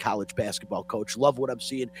a college basketball coach. Love what I'm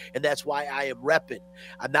seeing, and that's why I am repping.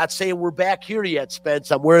 I'm not saying we're back here yet,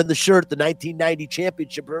 Spence. I'm wearing the shirt, the 1990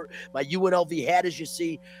 championship, my UNLV hat, as you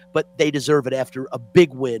see, but they deserve it after a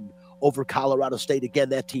big win over Colorado State. Again,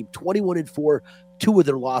 that team 21-4, 2 of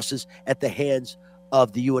their losses at the hands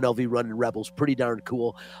of the UNLV Running Rebels. Pretty darn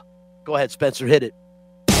cool. Go ahead, Spencer, hit it.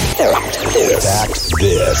 Fact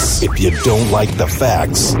this. If you don't like the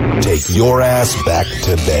facts, take your ass back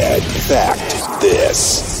to bed. Fact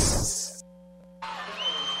this.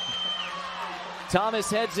 Thomas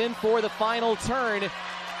heads in for the final turn.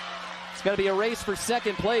 It's going to be a race for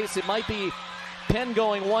second place. It might be Penn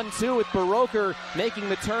going 1-2 with Baroker making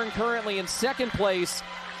the turn currently in second place.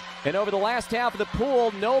 And over the last half of the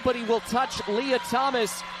pool, nobody will touch Leah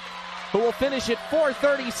Thomas, who will finish at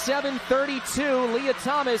 437.32. Leah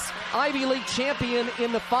Thomas, Ivy League champion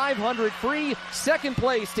in the 500 free. Second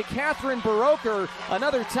place to Catherine Baroker,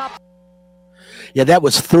 another top. Yeah, that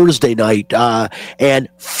was Thursday night. And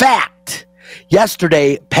fact.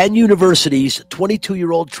 Yesterday, Penn University's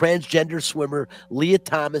 22-year-old transgender swimmer Leah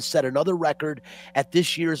Thomas set another record at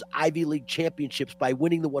this year's Ivy League championships by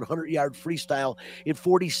winning the 100-yard freestyle in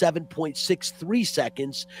 47.63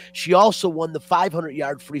 seconds. She also won the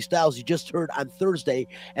 500-yard freestyle, as you just heard, on Thursday,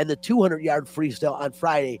 and the 200-yard freestyle on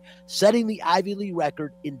Friday, setting the Ivy League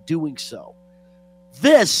record in doing so.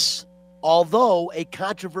 This, although a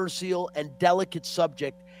controversial and delicate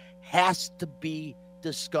subject, has to be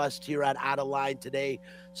discussed here on Out of Line today.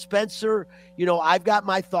 Spencer, I've got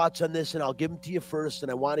my thoughts on this, and I'll give them to you first, and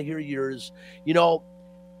I want to hear yours.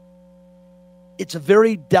 It's a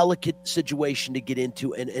very delicate situation to get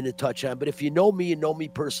into and to touch on, but if you know me and know me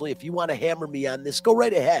personally, if you want to hammer me on this, go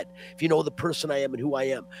right ahead. If you know the person I am and who I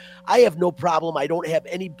am, I have no problem. I don't have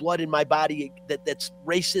any blood in my body that's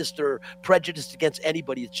racist or prejudiced against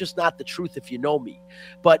anybody. It's just not the truth if you know me.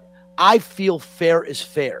 But I feel fair is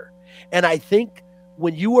fair. And I think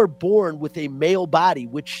when you are born with a male body,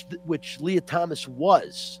 which Leah Thomas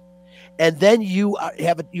was, and then you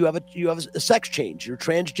have a sex change, you're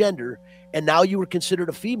transgender, and now you were considered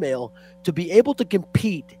a female, to be able to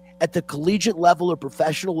compete at the collegiate level or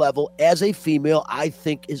professional level as a female, I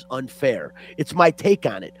think is unfair. It's my take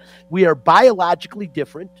on it. We are biologically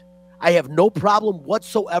different. I have no problem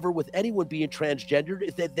whatsoever with anyone being transgendered.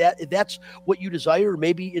 If that's what you desire, or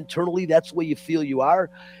maybe internally that's the way you feel you are,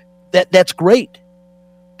 that's great.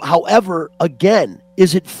 However, again,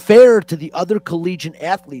 is it fair to the other collegiate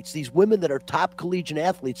athletes, these women that are top collegiate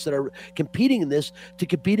athletes that are competing in this, to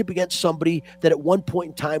compete against somebody that at one point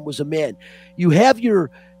in time was a man? You have your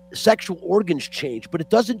sexual organs change, but it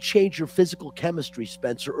doesn't change your physical chemistry,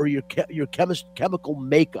 Spencer, or your chemical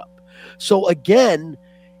makeup. So again,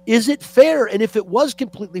 is it fair? And if it was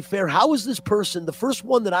completely fair, how is this person, the first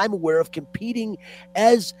one that I'm aware of, competing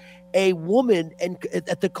as a woman and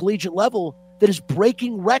at the collegiate level that is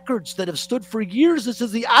breaking records that have stood for years. This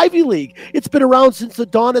is the Ivy League. It's been around since the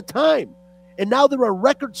dawn of time. And now there are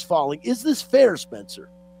records falling. Is this fair, Spencer?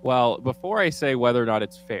 Well, before I say whether or not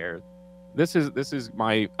it's fair, this is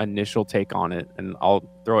my initial take on it, and I'll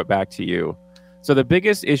throw it back to you. So the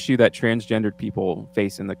biggest issue that transgendered people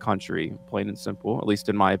face in the country, plain and simple, at least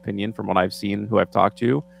in my opinion, from what I've seen, who I've talked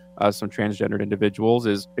to, some transgendered individuals,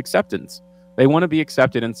 is acceptance. They want to be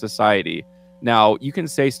accepted in society. Now, you can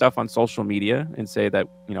say stuff on social media and say that,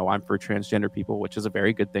 I'm for transgender people, which is a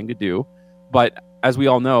very good thing to do. But as we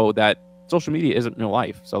all know, that social media isn't real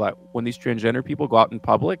life. So that when these transgender people go out in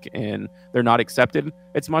public and they're not accepted,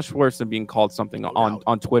 it's much worse than being called something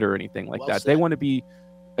on Twitter or anything like that. They want to be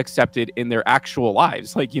accepted in their actual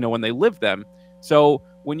lives, like, when they live them. So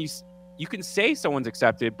when you can say someone's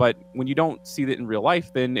accepted, but when you don't see that in real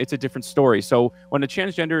life, then it's a different story. So when a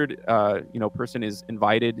transgendered, person is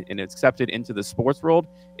invited and accepted into the sports world,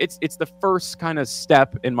 it's the first kind of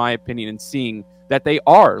step, in my opinion, in seeing that they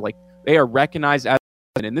are recognized as,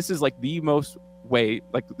 and this is like the most way,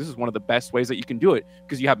 like this is one of the best ways that you can do it,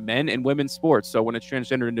 because you have men and women's sports. So when a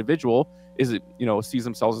transgender individual sees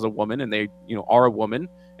themselves as a woman and they, are a woman,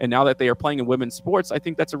 and now that they are playing in women's sports, I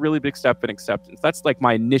think that's a really big step in acceptance. That's like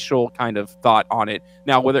my initial kind of thought on it.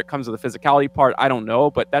 Now, whether it comes to the physicality part, I don't know,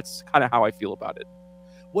 but that's kind of how I feel about it.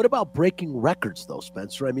 What about breaking records, though,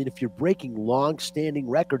 Spencer? I mean, if you're breaking long-standing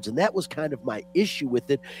records, and that was kind of my issue with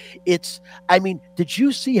it, did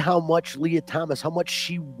you see how much Leah Thomas, how much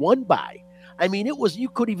she won by? I mean, you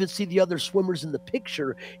could even see the other swimmers in the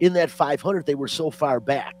picture in that 500. They were so far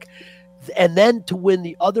back. And then to win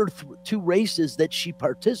the other two races that she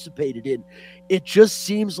participated in, it just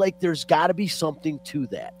seems like there's got to be something to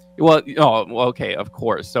that. Well, okay, of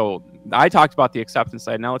course. So I talked about the acceptance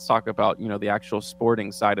side. Now let's talk about, the actual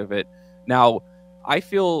sporting side of it. Now, I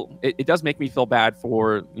feel it does make me feel bad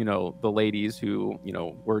for, the ladies who,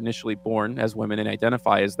 were initially born as women and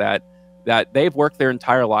identify as that they've worked their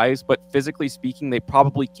entire lives, but physically speaking, they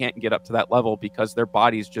probably can't get up to that level because their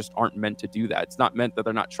bodies just aren't meant to do that. It's not meant that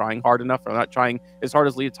they're not trying hard enough or not trying as hard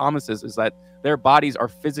as Leah Thomas is that their bodies are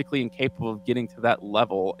physically incapable of getting to that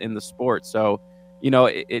level in the sport. So,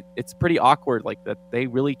 it's pretty awkward, like that they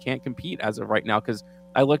really can't compete as of right now. Because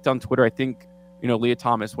I looked on Twitter, I think, Leah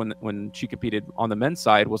Thomas, when she competed on the men's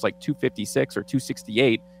side, was like 256 or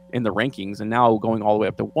 268 in the rankings, and now going all the way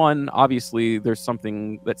up to 1. Obviously, there's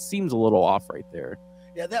something that seems a little off right there.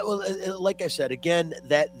 Yeah, that was, like I said, again,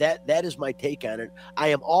 that is my take on it. I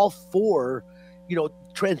am all for,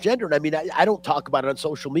 transgender. And I mean, I don't talk about it on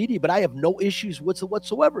social media, but I have no issues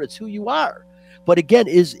whatsoever. It's who you are. But again,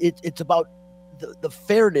 it's about the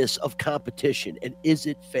fairness of competition, and is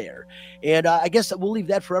it fair? And I guess we'll leave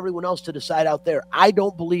that for everyone else to decide out there. I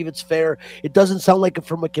don't believe it's fair. It doesn't sound like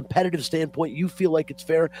from a competitive standpoint you feel like it's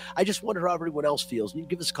fair. I just wonder how everyone else feels. You can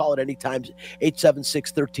give us a call at any time,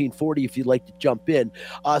 876-1340 if you'd like to jump in.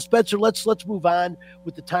 Spencer, let's move on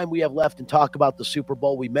with the time we have left and talk about the Super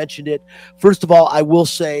Bowl. We mentioned it. First of all, I will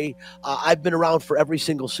say I've been around for every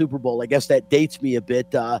single Super Bowl. I guess that dates me a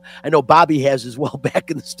bit. I know Bobby has as well back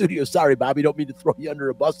in the studio. Sorry, Bobby, don't mean to throw you under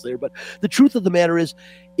a bus there, but the truth of the matter is,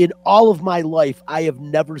 in all of my life, I have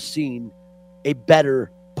never seen a better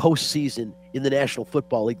postseason in the National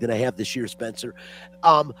Football League than I have this year, Spencer.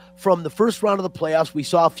 From the first round of the playoffs, we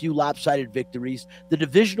saw a few lopsided victories. The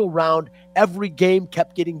divisional round, every game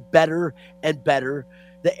kept getting better and better.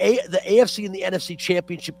 The AFC and the NFC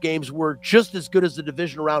championship games were just as good as the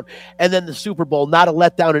divisional round. And then the Super Bowl, not a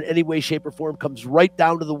letdown in any way, shape, or form, comes right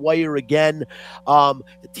down to the wire again. The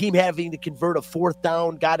team having to convert a fourth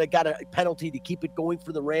down, got a penalty to keep it going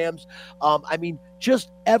for the Rams.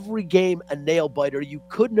 Just every game a nail biter. You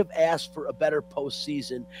couldn't have asked for a better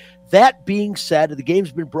postseason. That being said, the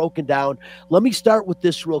game's been broken down. Let me start with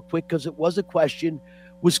this real quick because it was a question.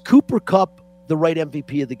 Was Cooper Kupp the right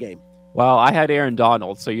MVP of the game? Well, I had Aaron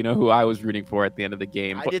Donald, so you know who I was rooting for at the end of the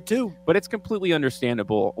game. I did too. But it's completely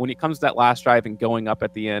understandable when it comes to that last drive and going up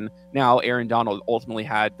at the end. Now, Aaron Donald ultimately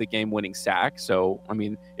had the game-winning sack, so,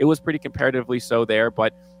 it was pretty comparatively so there.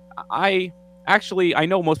 But I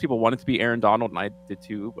know most people want it to be Aaron Donald, and I did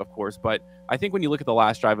too, of course. But I think when you look at the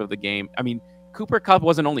last drive of the game, Cooper Kupp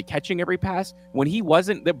wasn't only catching every pass. When he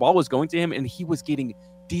wasn't, the ball was going to him, and he was getting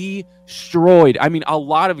destroyed. A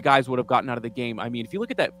lot of guys would have gotten out of the game. If you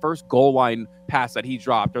look at that first goal line pass that he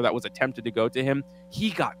dropped or that was attempted to go to him,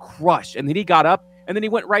 he got crushed, and then he got up, and then he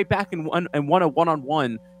went right back and won a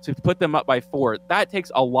one-on-one to put them up by 4. That takes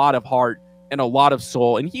a lot of heart and a lot of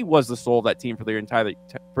soul, and he was the soul of that team for the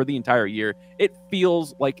entire year. It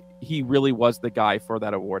feels like he really was the guy for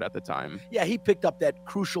that award at the time. Yeah, he picked up that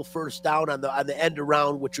crucial first down on the end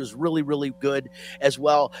around, which was really, really good as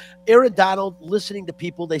well. Aaron Donald, listening to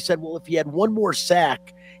people, they said, well, if he had one more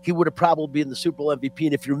sack, he would have probably been the Super Bowl MVP.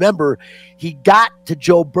 And if you remember, he got to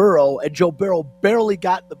Joe Burrow, and Joe Burrow barely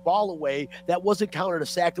got the ball away. That wasn't counted a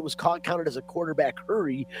sack. That was counted as a quarterback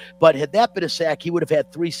hurry. But had that been a sack, he would have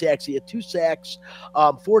had 3 sacks. He had 2 sacks,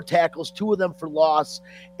 4 tackles, 2 of them for loss.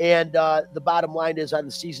 And the bottom line is, on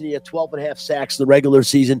the season, he had 12.5 sacks in the regular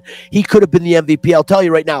season. He could have been the MVP. I'll tell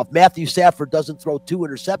you right now, if Matthew Stafford doesn't throw 2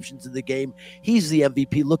 interceptions in the game, he's the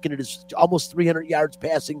MVP. Looking at his almost 300 yards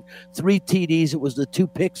passing, 3 TDs. It was the 2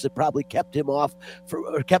 picks that probably kept him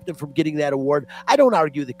kept him from getting that award. I don't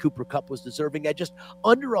argue that Cooper Kupp was deserving. I just,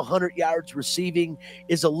 under 100 yards receiving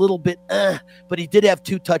is a little bit, but he did have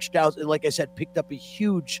 2 touchdowns. And like I said, picked up a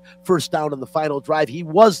huge first down on the final drive. He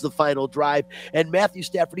was the final drive. And Matthew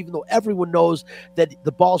Stafford, even though everyone knows that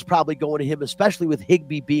the ball's probably going to him, especially with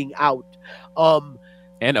Higbee being out,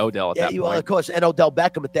 and Odell at that point. Well, of course, and Odell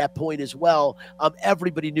Beckham at that point as well.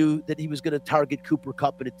 Everybody knew that he was going to target Cooper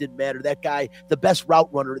Kupp, and it didn't matter. That guy, the best route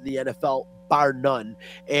runner in the NFL, bar none.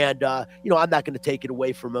 And, I'm not going to take it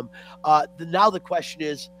away from him. Now the question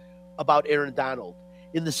is about Aaron Donald.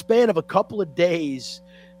 In the span of a couple of days,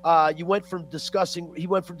 he went from discussing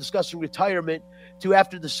retirement to,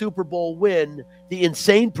 after the Super Bowl win, the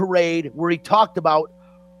insane parade where he talked about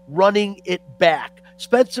running it back.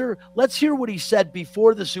 Spencer, let's hear what he said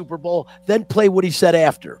before the Super Bowl, then play what he said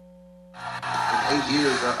after. In 8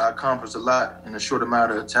 years, I accomplished a lot in a short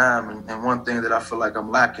amount of time. And one thing that I feel like I'm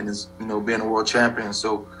lacking is, being a world champion.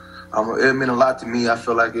 So it meant a lot to me. I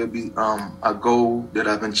feel like it'll be a goal that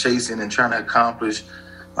I've been chasing and trying to accomplish.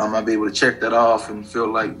 I'll be able to check that off and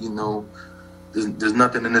feel like, there's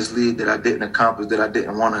nothing in this league that I didn't accomplish, that I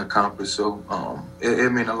didn't want to accomplish. So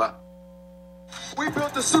it meant a lot. We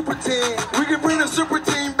built the super team. We can bring the super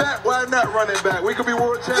team back. Why not run it back? We could be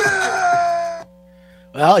world champions. Yeah!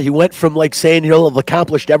 Well, he went from saying he'll have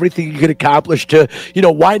accomplished everything he could accomplish to,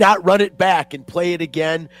 why not run it back and play it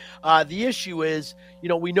again? The issue is,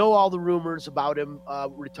 we know all the rumors about him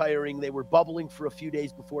retiring. They were bubbling for a few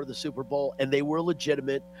days before the Super Bowl, and they were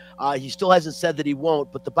legitimate. He still hasn't said that he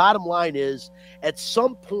won't. But the bottom line is, at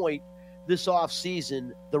some point this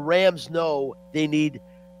offseason, the Rams know they need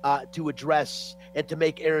to address and to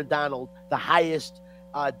make Aaron Donald the highest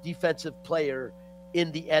defensive player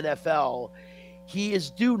in the NFL. He is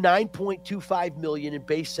due $9.25 million in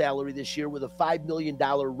base salary this year with a $5 million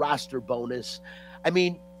roster bonus. I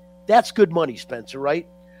mean, that's good money, Spencer, right?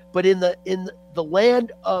 But in the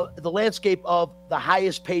landscape of the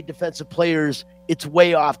highest paid defensive players, it's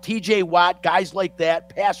way off. TJ Watt, guys like that,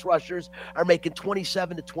 pass rushers, are making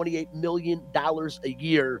 $27 to $28 million a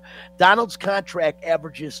year. Donald's contract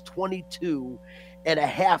averages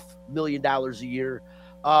 $22.5 million a year.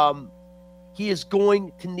 He is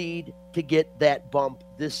going to need to get that bump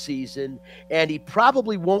this season, and he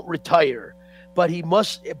probably won't retire, but he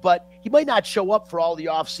might not show up for all the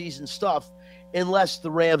offseason stuff unless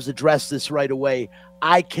the Rams address this right away.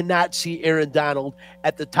 I cannot see Aaron Donald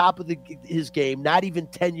at the top of his game, not even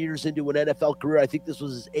 10 years into an NFL career. I think this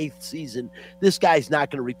was his 8th season. This guy's not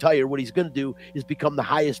going to retire. What he's going to do is become the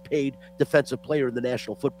highest paid defensive player in the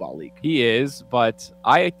National Football League. He is, but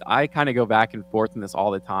I kind of go back and forth in this all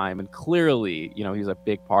the time, and clearly, he's a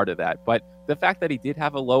big part of that. But the fact that he did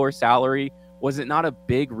have a lower salary, was it not a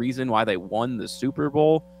big reason why they won the Super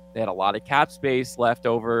Bowl? They had a lot of cap space left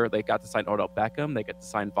over. They got to sign Odell Beckham. They got to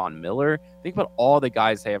sign Von Miller. Think about all the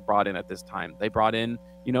guys they have brought in at this time. They brought in,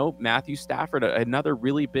 Matthew Stafford, another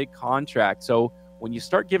really big contract. So when you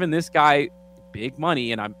start giving this guy big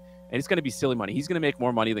money, and it's going to be silly money, he's going to make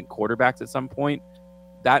more money than quarterbacks at some point.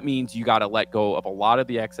 That means you got to let go of a lot of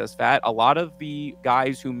the excess fat. A lot of the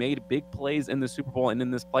guys who made big plays in the Super Bowl and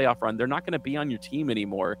in this playoff run, they're not going to be on your team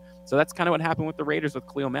anymore. So that's kind of what happened with the Raiders with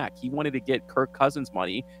Khalil Mack. He wanted to get Kirk Cousins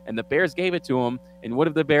money, and the Bears gave it to him. And what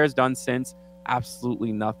have the Bears done since?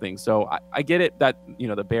 Absolutely nothing. So I get it that,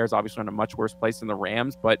 the Bears obviously are in a much worse place than the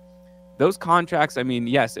Rams, but those contracts, I mean,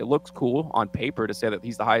 yes, it looks cool on paper to say that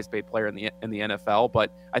he's the highest paid player in the NFL,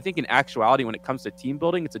 but I think in actuality, when it comes to team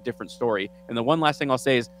building, it's a different story. And the one last thing I'll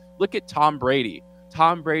say is, look at Tom Brady.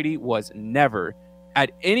 Tom Brady was never,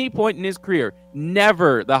 at any point in his career,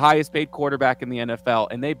 never the highest paid quarterback in the NFL,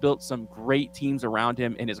 and they built some great teams around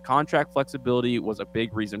him, and his contract flexibility was a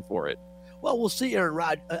big reason for it. Well, we'll see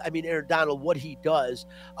Aaron Donald, what he does.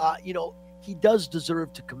 He does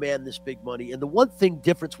deserve to command this big money. And the one thing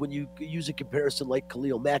difference when you use a comparison like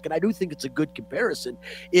Khalil Mack, and I do think it's a good comparison,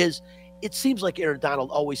 is it seems like Aaron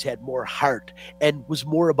Donald always had more heart and was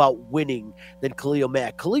more about winning than Khalil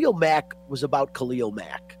Mack. Khalil Mack was about Khalil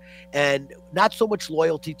Mack. And not so much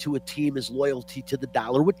loyalty to a team as loyalty to the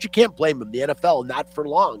dollar, which you can't blame him. The NFL, not for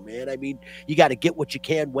long, man. I mean, you got to get what you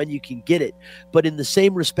can when you can get it. But in the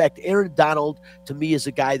same respect, Aaron Donald, to me, is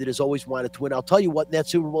a guy that has always wanted to win. I'll tell you what, in that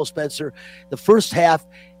Super Bowl, Spencer, the first half,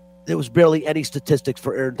 there was barely any statistics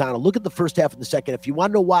for Aaron Donald. Look at the first half and the second. If you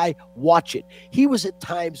want to know why, watch it. He was at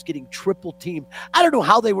times getting triple teamed. I don't know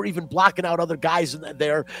how they were even blocking out other guys in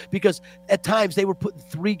there, because at times they were putting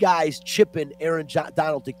 3 guys chipping Aaron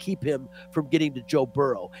Donald to keep him from getting to Joe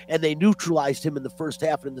Burrow. And they neutralized him in the first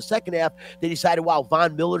half. And in the second half, they decided, wow,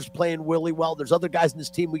 Von Miller's playing really well. There's other guys in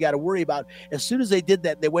this team we got to worry about. As soon as they did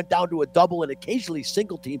that, they went down to a double and occasionally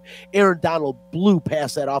single team. Aaron Donald blew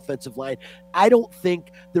past that offensive line. I don't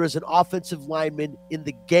think there is an offensive lineman in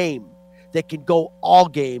the game that can go all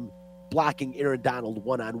game blocking Aaron Donald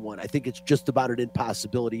one-on-one. I think it's just about an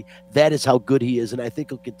impossibility. That is how good he is, and I think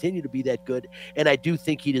he'll continue to be that good, and I do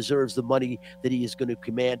think he deserves the money that he is going to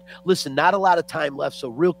command. Listen, not a lot of time left, so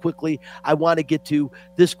real quickly, I want to get to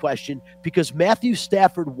this question, because Matthew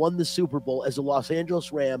Stafford won the Super Bowl as a Los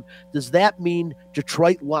Angeles Ram. Does that mean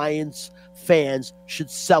Detroit Lions fans should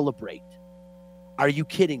celebrate? Are you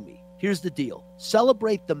kidding me? Here's the deal.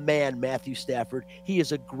 Celebrate the man, Matthew Stafford. He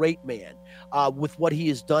is a great man with what he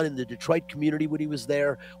has done in the Detroit community when he was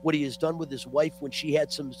there, what he has done with his wife when she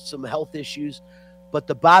had some health issues. But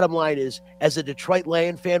the bottom line is, as a Detroit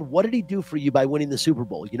Lion fan, what did he do for you by winning the Super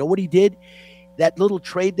Bowl? You know what he did? That little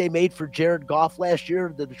trade they made for Jared Goff last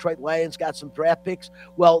year, the Detroit Lions got some draft picks.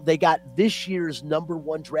 Well, they got this year's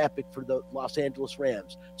 #1 draft pick for the Los Angeles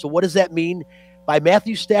Rams. So what does that mean? By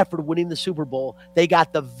Matthew Stafford winning the Super Bowl, they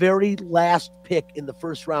got the very last pick in the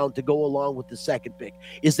first round to go along with the second pick.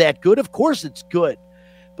 Is that good? Of course it's good.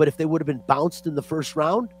 But if they would have been bounced in the first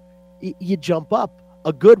round, you jump up.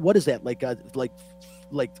 A good, what is that? Like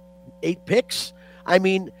 8 picks? I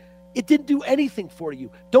mean, it didn't do anything for you.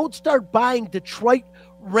 Don't start buying Detroit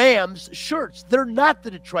Rams shirts. They're not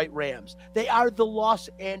the Detroit Rams. They are the Los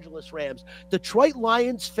Angeles Rams. Detroit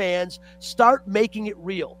Lions fans, start making it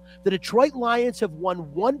real. The Detroit Lions have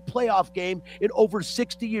won 1 playoff game in over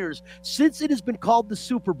 60 years. Since it has been called the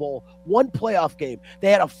Super Bowl, 1 playoff game.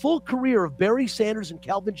 They had a full career of Barry Sanders and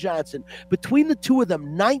Calvin Johnson. Between the two of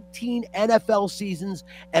them, 19 NFL seasons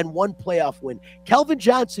and 1 playoff win. Calvin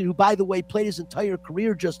Johnson, who, by the way, played his entire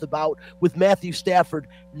career just about with Matthew Stafford,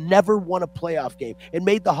 never won a playoff game and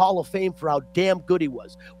made the Hall of Fame for how damn good he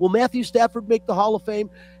was. Will Matthew Stafford make the Hall of Fame?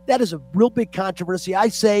 That is a real big controversy. I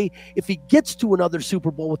say if he gets to another Super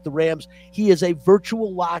Bowl with the Rams, he is a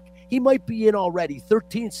virtual lock. He might be in already.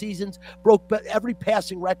 13 seasons, broke every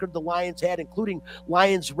passing record the Lions had, including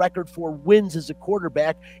Lions' record for wins as a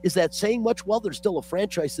quarterback. Is that saying much? Well, there's still a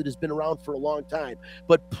franchise that has been around for a long time.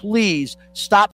 But please stop